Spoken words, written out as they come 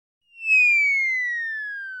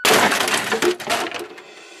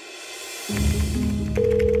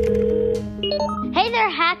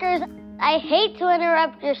hackers. I hate to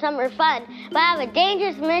interrupt your summer fun, but I have a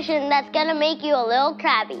dangerous mission that's gonna make you a little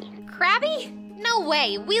crabby. Crabby? No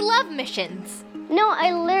way. We love missions. No,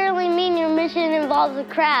 I literally mean your mission involves a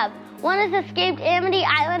crab. One has escaped Amity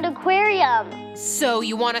Island Aquarium. So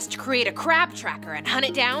you want us to create a crab tracker and hunt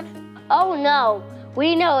it down? Oh no,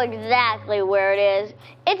 we know exactly where it is.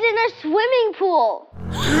 It's in a swimming pool.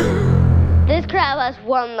 This crab has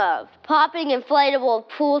one love, popping inflatable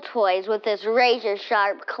pool toys with his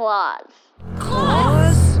razor-sharp claws.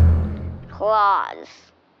 Claws? Claws.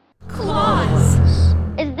 Claws.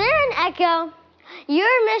 Is there an echo?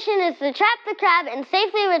 Your mission is to trap the crab and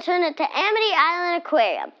safely return it to Amity Island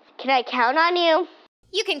Aquarium. Can I count on you?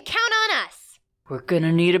 You can count on us. We're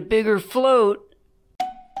gonna need a bigger float.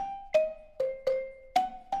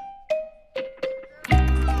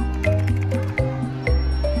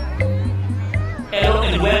 Hello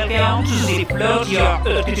and welcome to the Float Your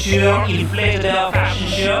Haute Couture Inflated Air Fashion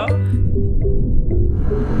Show.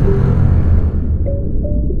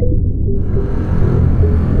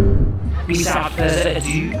 Without further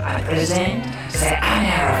ado, I present the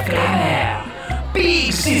Honor of Glamour,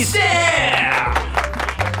 Big Sister!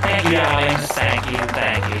 Thank you, darlings. Thank you.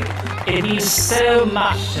 It means so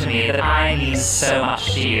much to me that I mean so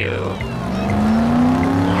much to you.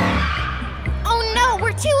 Oh no,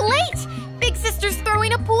 we're too late! Big Sister's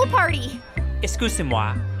throwing a pool party.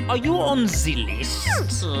 Excusez-moi, are you on the list?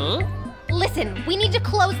 Listen, we need to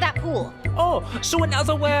close that pool. Oh, so in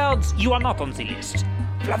other words, you are not on the list.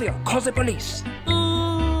 Flavio, call the police.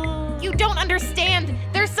 You don't understand.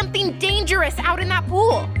 There's something dangerous out in that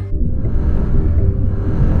pool.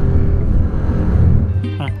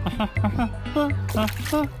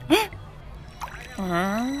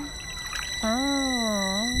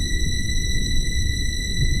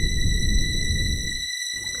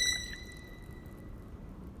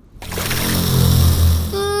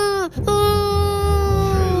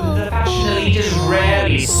 The fashion elite is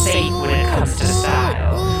rarely safe when it comes to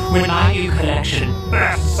style. When my new collection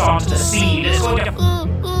bursts onto the scene, it's going to...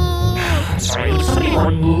 Sorry, would somebody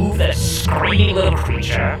remove that screaming little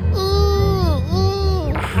creature?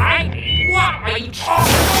 Heidi, what are you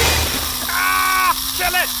talking about? Ah!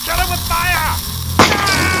 Kill it! Kill it with fire! Ah!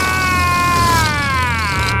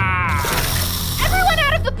 Everyone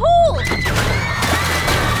out of the pool!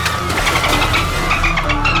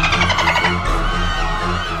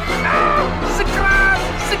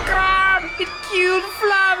 The crab! It killed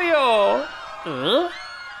Flavio!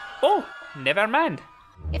 Oh, never mind.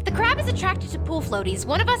 If the crab is attracted to pool floaties,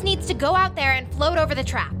 one of us needs to go out there and float over the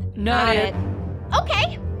trap. Not it.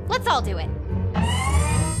 Okay, let's all do it.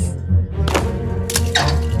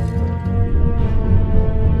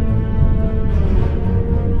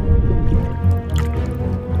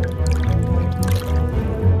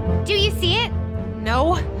 Do you see it?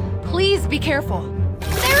 No. Please be careful.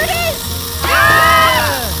 There it is!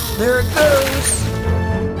 Ah! There it goes.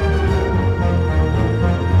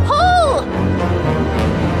 Pull!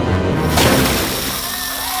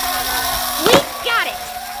 We got it!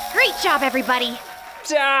 Great job, everybody.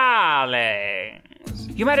 Darlings,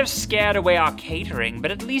 you might have scared away our catering, but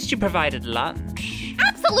at least you provided lunch.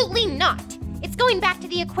 Absolutely not. It's going back to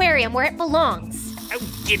the aquarium where it belongs. Oh,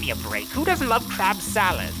 give me a break. Who doesn't love crab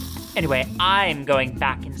salad? Anyway, I'm going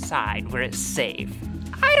back inside where it's safe.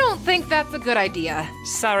 I don't think that's a good idea.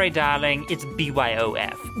 Sorry, darling, it's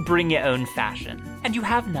BYOF. Bring your own fashion. And you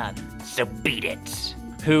have none, so beat it.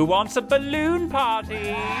 Who wants a balloon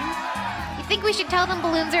party? You think we should tell them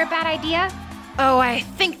balloons are a bad idea? Oh, I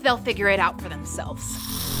think they'll figure it out for themselves.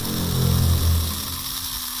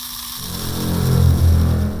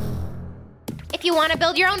 If you want to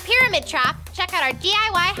build your own pyramid trap, check out our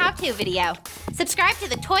DIY how-to video. Subscribe to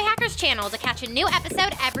the Toy Hackers channel to catch a new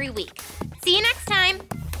episode every week. See you next time!